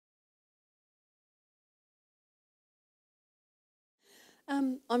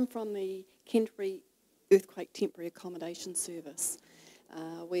I'm from the Canterbury Earthquake Temporary Accommodation Service.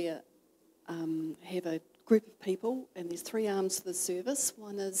 We have a group of people, and there's three arms to the service.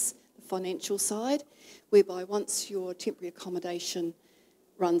 One is the financial side, whereby once your temporary accommodation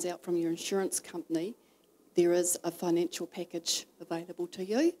runs out from your insurance company, there is a financial package available to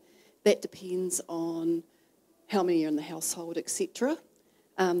you. That depends on how many are in the household, etc.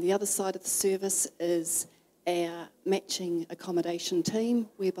 The other side of the service is our matching accommodation team,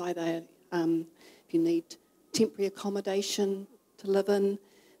 whereby they, if you need temporary accommodation to live in,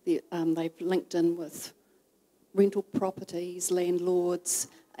 they've linked in with rental properties, landlords,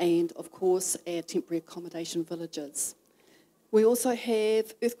 and of course our temporary accommodation villages. We also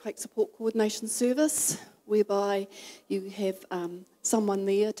have Earthquake Support Coordination Service, whereby you have someone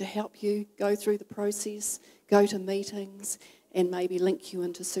there to help you go through the process, go to meetings, and maybe link you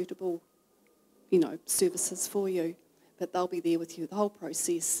into suitable, services for you. But they'll be there with you the whole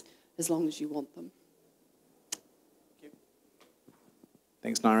process as long as you want them. Thank you.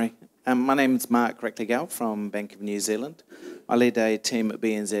 Thanks, Nairi. My name's Mark Reckley-Gale from Bank of New Zealand. I lead a team at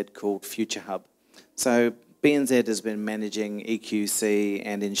BNZ called Future Hub. So BNZ has been managing EQC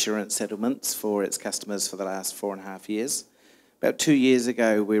and insurance settlements for its customers for the last 4.5 years. About 2 years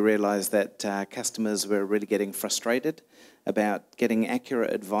ago, we realised that customers were really getting frustrated about getting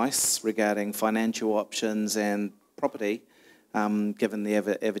accurate advice regarding financial options and property, given the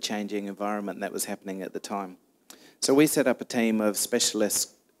ever-changing environment that was happening at the time. So we set up a team of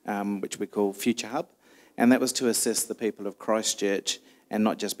specialists, which we call Future Hub, and that was to assist the people of Christchurch and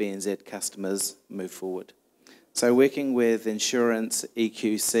not just BNZ customers move forward. So working with insurance,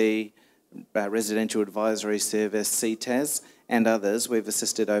 EQC, Residential Advisory Service, CTAS, and others, we've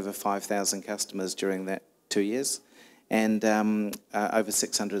assisted over 5,000 customers during that 2 years, and over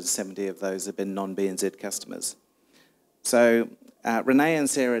 670 of those have been non-BNZ customers. So Renee and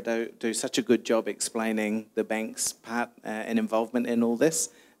Sarah do such a good job explaining the bank's part and involvement in all this.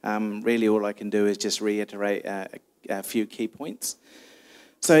 Really all I can do is just reiterate a few key points.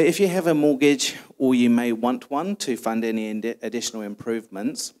 So if you have a mortgage, or you may want one to fund any additional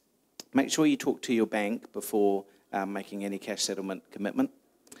improvements, make sure you talk to your bank before making any cash settlement commitment.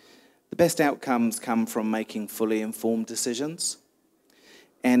 The best outcomes come from making fully informed decisions.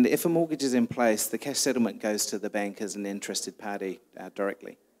 And if a mortgage is in place, the cash settlement goes to the bank as an interested party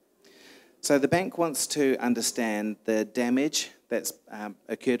directly. So the bank wants to understand the damage that's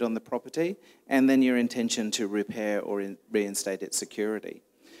occurred on the property, and then your intention to repair or reinstate its security.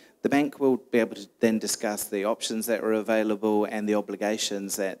 The bank will be able to then discuss the options that are available and the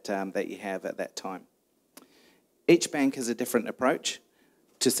obligations that you have at that time. Each bank has a different approach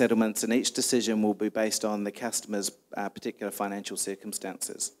to settlements, and each decision will be based on the customer's particular financial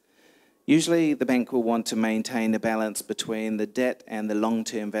circumstances. Usually the bank will want to maintain a balance between the debt and the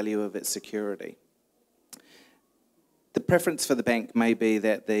long-term value of its security. The preference for the bank may be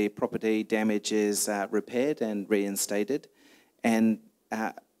that the property damage is repaired and reinstated, and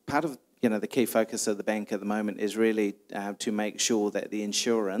part of the key focus of the bank at the moment is really to make sure that the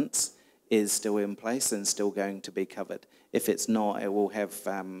insurance is still in place and still going to be covered. If it's not, it will have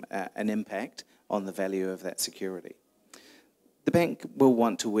an impact on the value of that security. The bank will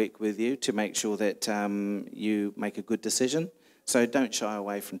want to work with you to make sure that you make a good decision, so don't shy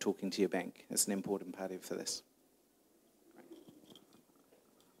away from talking to your bank. It's an important part for this.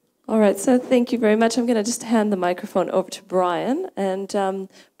 All right, so thank you very much. I'm going to just hand the microphone over to Brian, and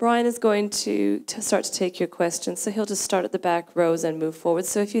Brian is going to start to take your questions. So he'll just start at the back rows and move forward.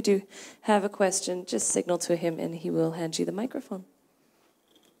 So if you do have a question, just signal to him and he will hand you the microphone.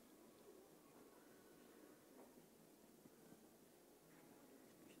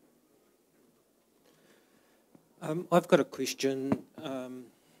 I've got a question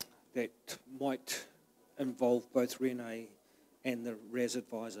that might involve both Renee and the RAS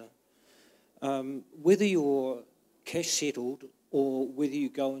advisor. Whether you're cash settled or whether you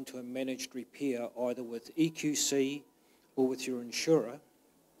go into a managed repair either with EQC or with your insurer,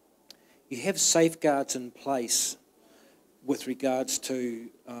 you have safeguards in place with regards to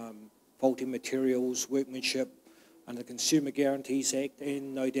faulty materials, workmanship under the Consumer Guarantees Act,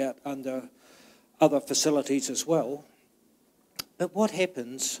 and no doubt under other facilities as well. But what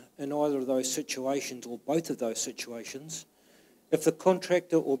happens in either of those situations or both of those situations if the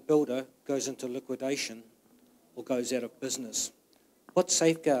contractor or builder goes into liquidation or goes out of business? What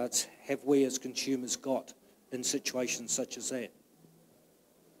safeguards have we as consumers got in situations such as that?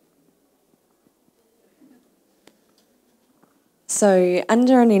 So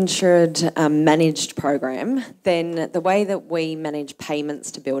under an insured managed program, then the way that we manage payments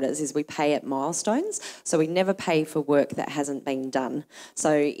to builders is we pay at milestones. So we never pay for work that hasn't been done.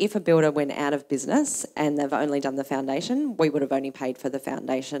 So if a builder went out of business and they've only done the foundation, we would have only paid for the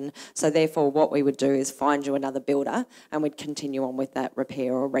foundation. So therefore what we would do is find you another builder and we'd continue on with that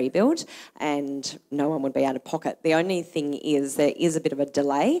repair or rebuild, and no one would be out of pocket. The only thing is there is a bit of a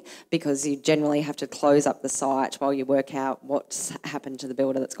delay because you generally have to close up the site while you work out what's happened to the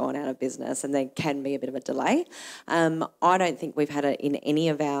builder that's gone out of business, and there can be a bit of a delay. I don't think we've had it in any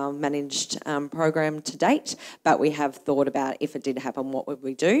of our managed program to date, but we have thought about if it did happen, what would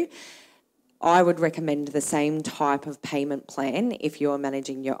we do? I would recommend the same type of payment plan if you're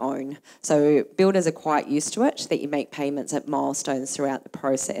managing your own. So builders are quite used to it, that you make payments at milestones throughout the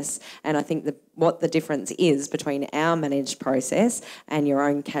process. And I think what the difference is between our managed process and your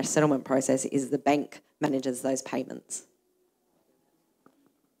own cash settlement process is the bank manages those payments.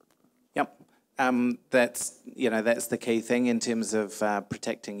 Yep, that's the key thing in terms of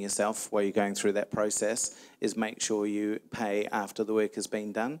protecting yourself while you're going through that process, is make sure you pay after the work has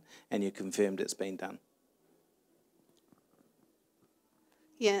been done and you're confirmed it's been done.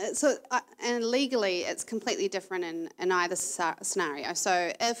 Yeah, so and legally it's completely different in either scenario.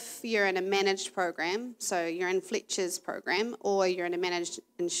 So if you're in a managed program, so you're in Fletcher's program or you're in a managed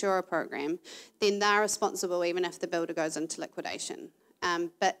insurer program, then they're responsible even if the builder goes into liquidation.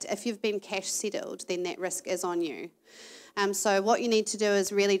 But if you've been cash settled, then that risk is on you. So what you need to do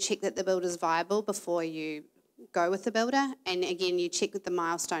is really check that the builder's viable before you go with the builder, and again you check with the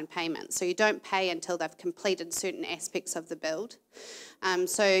milestone payment. So you don't pay until they've completed certain aspects of the build.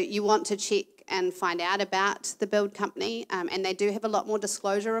 So you want to check and find out about the build company, and they do have a lot more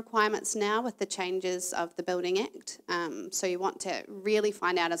disclosure requirements now with the changes of the Building Act. So you want to really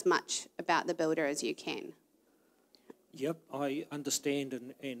find out as much about the builder as you can. Yep, I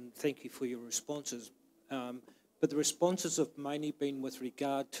understand, and thank you for your responses. But the responses have mainly been with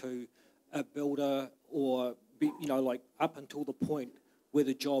regard to a builder or, like up until the point where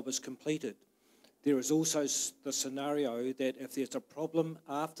the job is completed. There is also the scenario that if there's a problem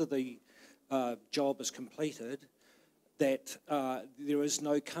after the job is completed, that there is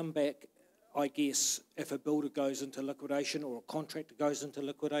no comeback, I guess, if a builder goes into liquidation or a contractor goes into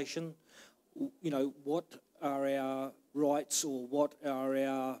liquidation. What are our rights or what are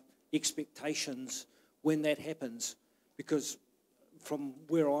our expectations when that happens? Because from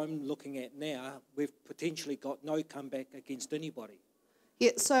where I'm looking at now, we've potentially got no comeback against anybody.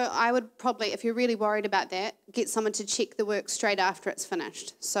 Yeah, so I would probably, if you're really worried about that, get someone to check the work straight after it's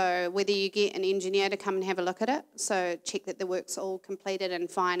finished. So whether you get an engineer to come and have a look at it, so check that the work's all completed and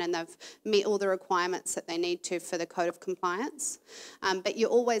fine and they've met all the requirements that they need to for the code of compliance. But you're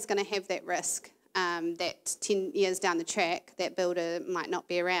always going to have that risk that 10 years down the track, that builder might not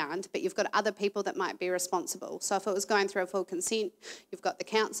be around, but you've got other people that might be responsible. So if it was going through a full consent, you've got the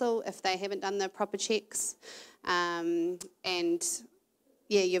council if they haven't done the proper checks, and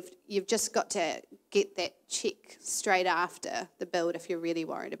yeah, you've just got to get that check straight after the build if you're really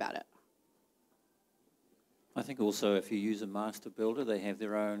worried about it. I think also if you use a master builder, they have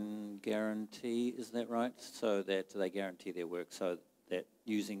their own guarantee, is that right? So that they guarantee their work, so that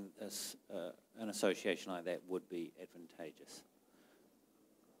using an association like that would be advantageous.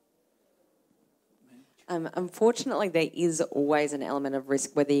 Unfortunately, there is always an element of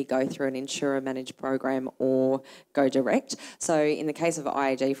risk whether you go through an insurer-managed program or go direct. So in the case of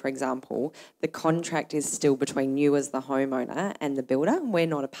IAG, for example, the contract is still between you as the homeowner and the builder. We're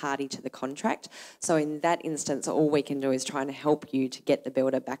not a party to the contract. So in that instance, all we can do is try and help you to get the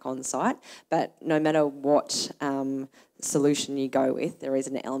builder back on site. But no matter what solution you go with, there is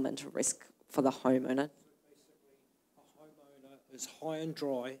an element of risk for the homeowner. A homeowner is high and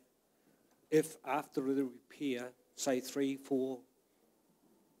dry if after the repair, say 3, 4,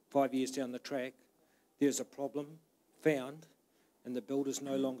 5 years down the track, there's a problem found and the builder's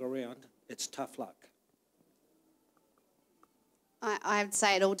no longer around, it's tough luck. I would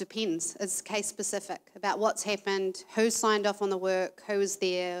say it all depends. It's case specific about what's happened, who signed off on the work, who was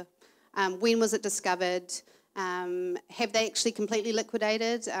there, when was it discovered, have they actually completely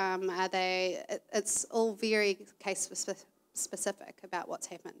liquidated, it's all very case specific about what's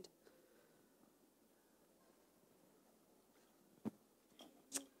happened.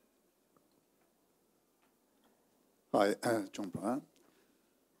 Hi, John Bryant.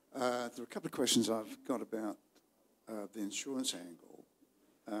 There are a couple of questions I've got about the insurance angle.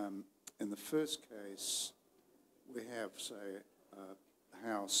 In the first case, we have, say, a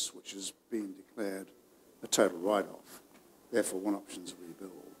house which has been declared a total write-off. Therefore, one option is a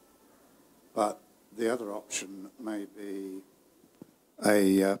rebuild. But the other option may be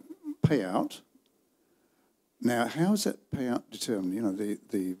a payout. Now, how is that payout determined, you know,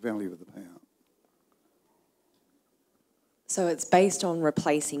 the value of the payout? So it's based on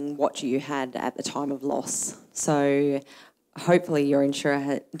replacing what you had at the time of loss. So hopefully your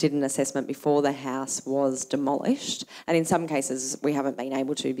insurer did an assessment before the house was demolished. And in some cases, we haven't been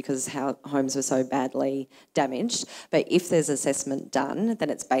able to because homes were so badly damaged. But if there's assessment done, then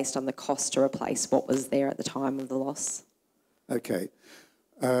it's based on the cost to replace what was there at the time of the loss. Okay.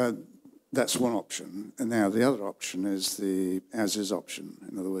 That's one option. And now the other option is the as-is option.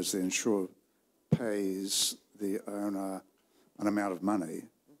 In other words, the insurer pays the owner an amount of money,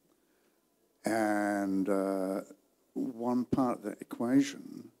 and one part of that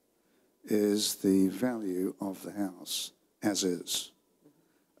equation is the value of the house as is.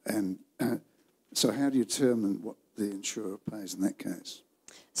 And so how do you determine what the insurer pays in that case?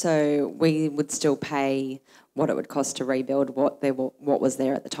 So we would still pay what it would cost to rebuild what was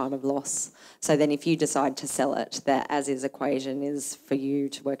there at the time of loss. So then if you decide to sell it, the as-is equation is for you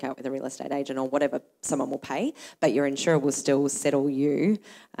to work out with a real estate agent or whatever someone will pay, but your insurer will still settle you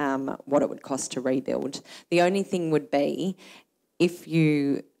what it would cost to rebuild. The only thing would be if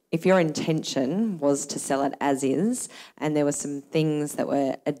your intention was to sell it as is and there were some things that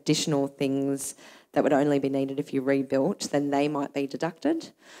were additional things that would only be needed if you rebuilt, then they might be deducted.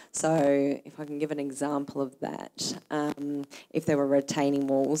 So if I can give an example of that, if there were retaining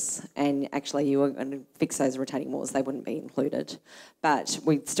walls and actually you were going to fix those retaining walls, they wouldn't be included. But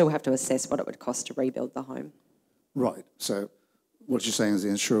we'd still have to assess what it would cost to rebuild the home. Right. So what you're saying is the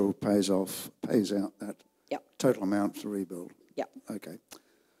insurer pays out that total amount to rebuild. Yep. Okay.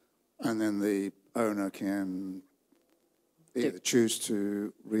 And then the owner can either choose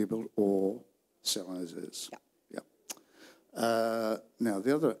to rebuild or sell as is. Yep. Now,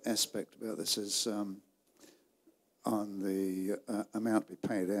 the other aspect about this is on the amount to be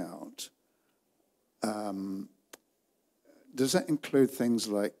paid out. Does that include things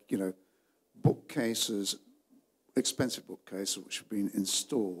like, you know, bookcases, expensive bookcases which have been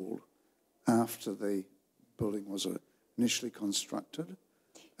installed after the building was initially constructed,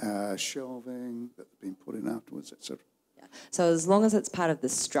 shelving that have been put in afterwards, etc.? So as long as it's part of the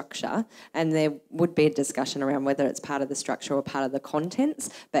structure, and there would be a discussion around whether it's part of the structure or part of the contents,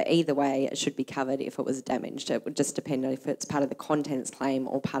 but either way it should be covered if it was damaged. It would just depend on if it's part of the contents claim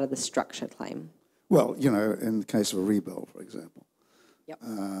or part of the structure claim. Well, you know, in the case of a rebuild, for example,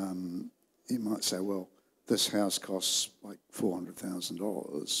 you might say, well, this house costs like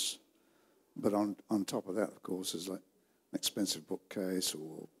 $400,000, but on top of that, of course, is like an expensive bookcase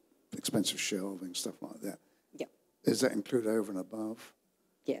or expensive shelving, stuff like that. Is that included over and above?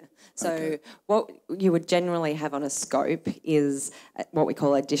 Yeah. So what you would generally have on a scope is what we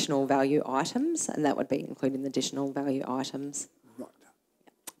call additional value items, and that would be including the additional value items. Right.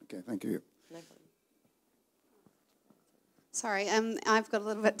 Okay, thank you. No problem. Sorry, I've got a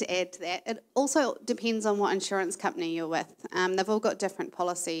little bit to add to that. It also depends on what insurance company you're with. They've all got different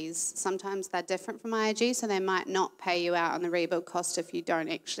policies. Sometimes they're different from IAG, so they might not pay you out on the rebuild cost if you don't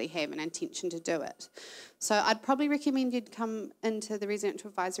actually have an intention to do it. So I'd probably recommend you'd come into the residential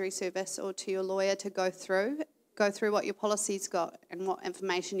advisory service or to your lawyer to go through what your policy's got and what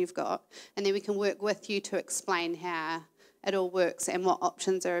information you've got, and then we can work with you to explain how it all works and what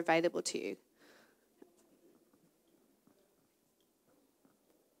options are available to you.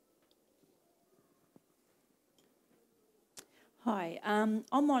 Hi, I'm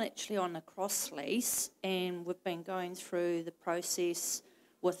actually on a cross lease, and we've been going through the process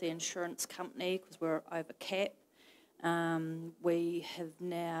with the insurance company because we're over cap. We have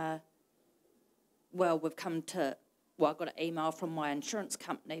now, we've come to, I got an email from my insurance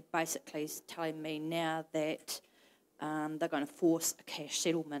company basically telling me now that they're going to force a cash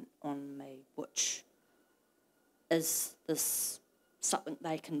settlement on me, which is this something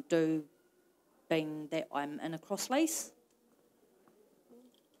they can do being that I'm in a cross lease?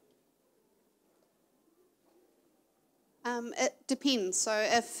 It depends. So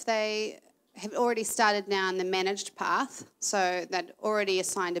if they have already started now in the managed path, so they'd already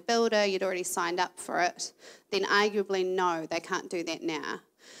assigned a builder, you'd already signed up for it, then arguably no, they can't do that now.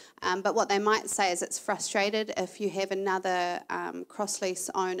 But what they might say is it's frustrated if you have another cross-lease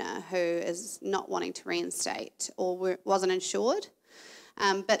owner who is not wanting to reinstate or wasn't insured.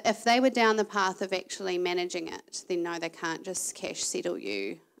 But if they were down the path of actually managing it, then no, they can't just cash settle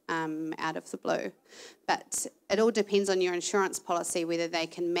you out of the blue. But it all depends on your insurance policy, whether they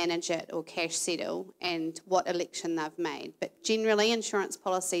can manage it or cash settle and what election they've made. But generally, insurance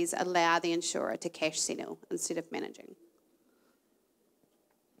policies allow the insurer to cash settle instead of managing.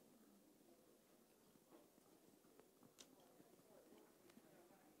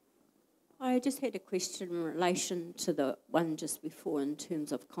 I just had a question in relation to the one just before in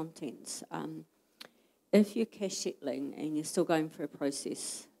terms of contents. If you're cash settling and you're still going through a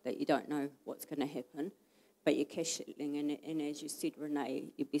process that you don't know what's going to happen, but you're cash settling, and as you said,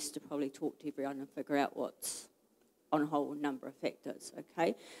 Renee, you're best to probably talk to everyone and figure out what's on a whole number of factors,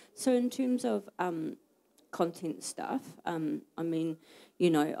 okay? So in terms of content stuff, I mean, you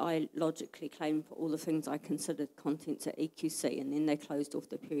know, I logically claimed for all the things I considered contents at EQC, and then they closed off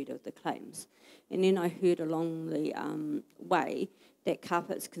the period of the claims. And then I heard along the way that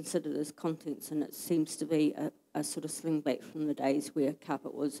carpet's considered as contents, and it seems to be a sort of sling back from the days where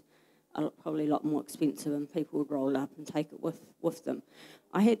carpet was probably a lot more expensive and people would roll up and take it with them.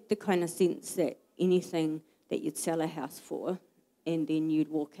 I had the kind of sense that anything that you'd sell a house for and then you'd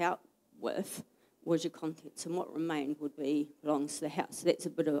walk out with was your contents, and what remained would belongs to the house. So that's a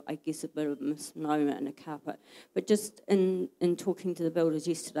bit of, I guess, a bit of a misnomer in a carpet. But just in talking to the builders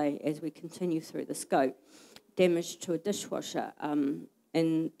yesterday as we continue through the scope, damage to a dishwasher, and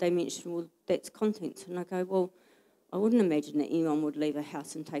they mentioned, well, that's contents. And I go, well, I wouldn't imagine that anyone would leave a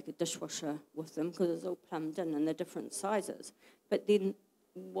house and take a dishwasher with them because it's all plumbed in and they're different sizes. But then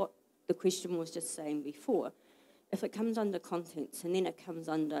what the question was just saying before, if it comes under contents and then it comes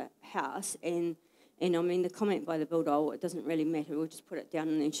under house, and I mean the comment by the builder, oh, it doesn't really matter, we'll just put it down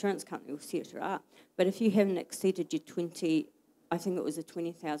and the insurance company will set it up. But if you haven't exceeded your 20, I think it was a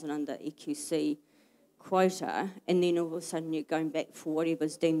 20,000 under EQC quota, and then all of a sudden you're going back for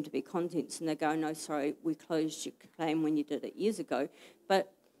whatever's deemed to be contents, and they go, no, sorry, we closed your claim when you did it years ago.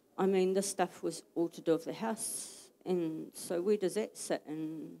 But, I mean, this stuff was all to do with the house, and so where does that sit,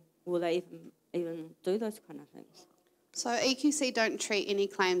 and will they even do those kind of things? So EQC don't treat any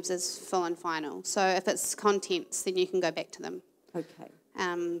claims as full and final. So if it's contents, then you can go back to them. Okay.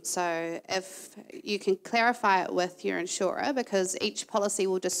 So if you can clarify it with your insurer, because each policy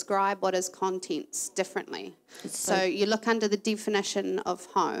will describe what is contents differently. So you look under the definition of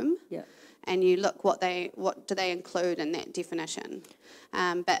home, yeah, and you look what do they include in that definition.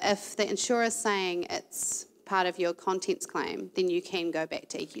 But if the insurer is saying it's part of your contents claim, then you can go back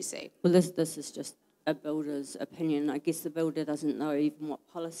to EQC. Well, this is just a builder's opinion. I guess the builder doesn't know even what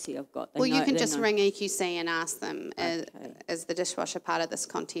policy I've got. Well, you can just ring EQC and ask them, is the dishwasher part of this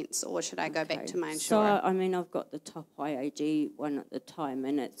contents, or should I go back to my insurer? So, I mean, I've got the top IAG one at the time,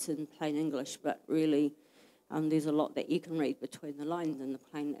 and it's in plain English, but really there's a lot that you can read between the lines in the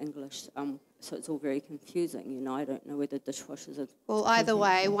plain English, so it's all very confusing. You know, I don't know whether dishwashers are... Well, either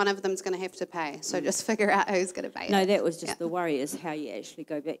way, one of them's going to have to pay, so just figure out who's going to pay it. No, that was just the worry, is how you actually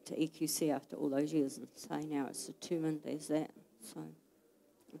go back to EQC after all those years and say now it's determined there's that. So,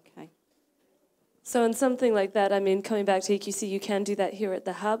 okay. So in something like that, I mean, coming back to EQC, you can do that here at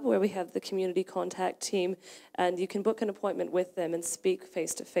the Hub, where we have the community contact team, and you can book an appointment with them and speak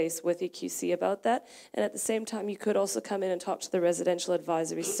face-to-face with EQC about that. And at the same time, you could also come in and talk to the residential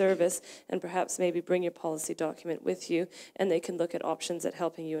advisory service and perhaps maybe bring your policy document with you, and they can look at options at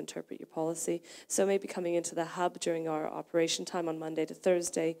helping you interpret your policy. So maybe coming into the Hub during our operation time on Monday to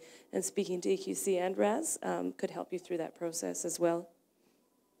Thursday and speaking to EQC and RAS could help you through that process as well.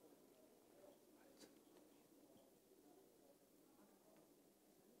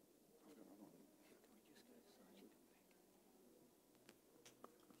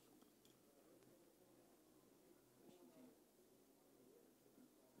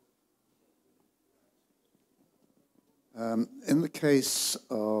 In the case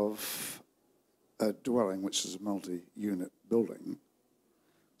of a dwelling, which is a multi-unit building,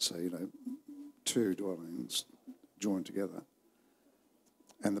 so, you know, two dwellings joined together,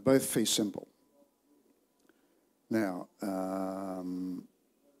 and they're both fee simple. Now,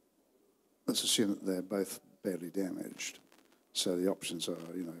 let's assume that they're both badly damaged, so the options are,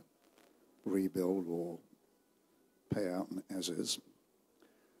 you know, rebuild or pay out as is.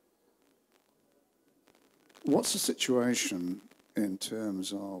 What's the situation in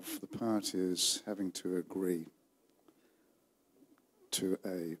terms of the parties having to agree to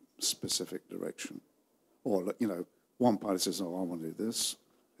a specific direction? Or, you know, one party says, oh, I want to do this,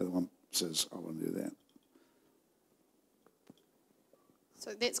 the other one says, I want to do that.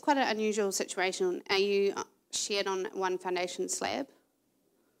 So that's quite an unusual situation. Are you shared on one foundation slab?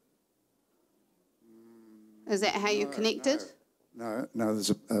 Is that how you connected? No,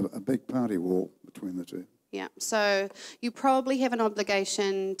 there's a big party wall between the two. Yeah, so you probably have an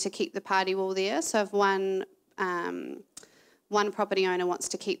obligation to keep the party wall there. So if one property owner wants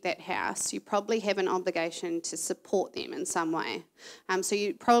to keep that house, you probably have an obligation to support them in some way. So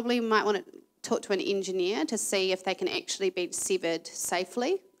you probably might want to talk to an engineer to see if they can actually be severed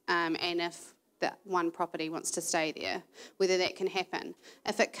safely, and if that one property wants to stay there, whether that can happen.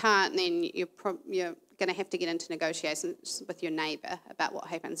 If it can't, then you're going to have to get into negotiations with your neighbour about what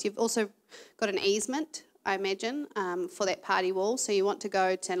happens. You've also got an easement, I imagine, for that party wall. So you want to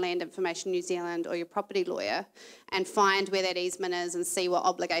go to Land Information New Zealand or your property lawyer and find where that easement is and see what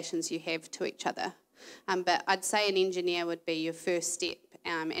obligations you have to each other. But I'd say an engineer would be your first step,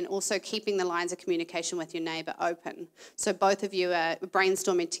 and also keeping the lines of communication with your neighbour open. So both of you are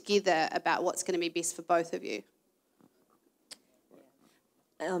brainstorming together about what's going to be best for both of you.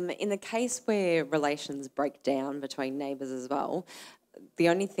 In the case where relations break down between neighbours as well, the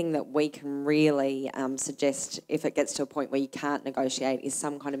only thing that we can really suggest if it gets to a point where you can't negotiate is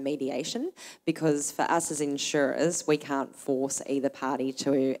some kind of mediation, because for us as insurers, we can't force either party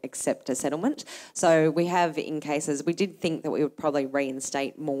to accept a settlement. So we have, in cases, we did think that we would probably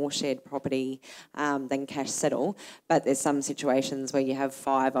reinstate more shared property than cash settle, but there's some situations where you have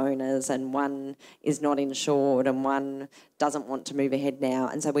 5 owners and one is not insured and one doesn't want to move ahead now,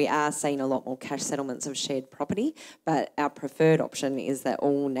 and so we are seeing a lot more cash settlements of shared property, but our preferred option is that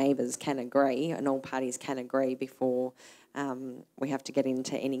all neighbours can agree and all parties can agree before we have to get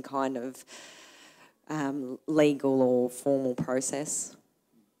into any kind of legal or formal process.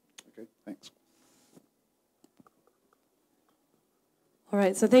 Okay, thanks. All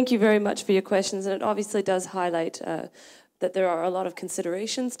right, so thank you very much for your questions, and it obviously does highlight that there are a lot of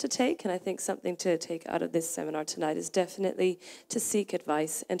considerations to take, and I think something to take out of this seminar tonight is definitely to seek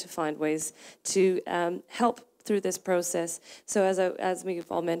advice and to find ways to help through this process. So as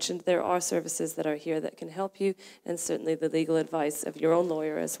we've all mentioned, there are services that are here that can help you, and certainly the legal advice of your own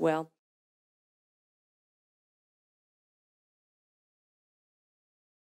lawyer as well.